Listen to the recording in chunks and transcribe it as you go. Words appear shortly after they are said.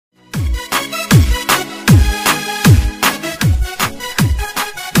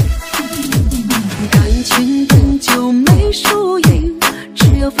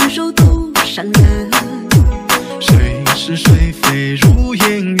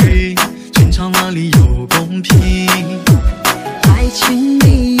场哪里有公平？爱情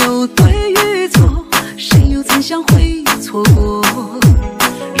没有对与错，谁又曾想会错过？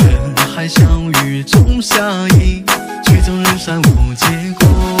人海相遇种下因，曲终人散无结果。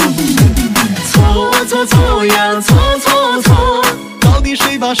错错错呀，错错错，到底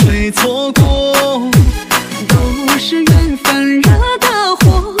谁把谁错过？都是缘分惹的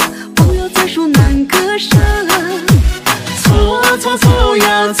祸，不要再说难割舍。错错错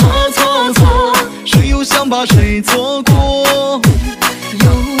呀，错错错，谁又想把谁错过？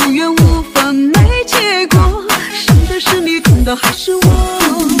有缘无分没结果，伤的是你，痛的还是我。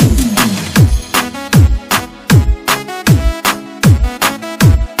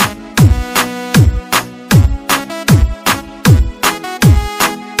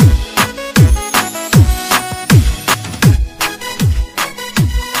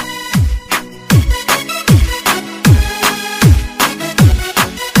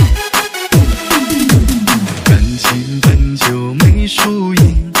输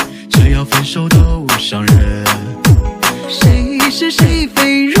赢，只要分手都伤人。谁是谁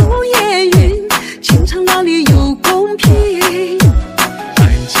非如烟云，情场哪里有公平？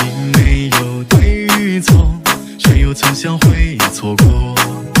爱情没有对与错，谁又曾想会错过？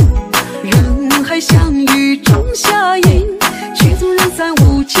人海相遇种下因，曲终人散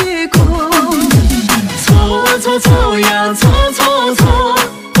无结果。错错错呀，错错错，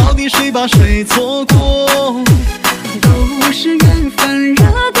到底谁把谁错过？都是缘分惹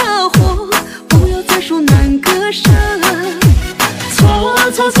的祸，不要再说难割舍。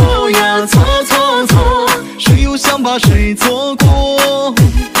错错错呀，错错错，谁又想把谁错过？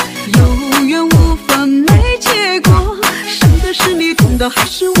有缘无分没结果，伤的是你，痛的还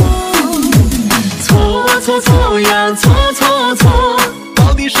是我。错错错呀，错错错，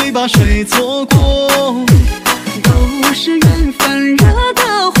到底谁把谁错过？都是缘分惹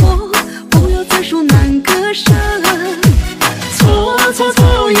的祸，不要再说难割舍。错错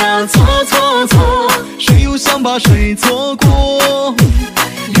错呀，错错错，谁又想把谁错过？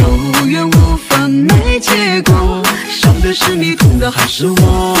有缘无分没结果，伤的是你，痛的还是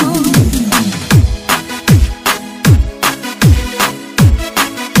我。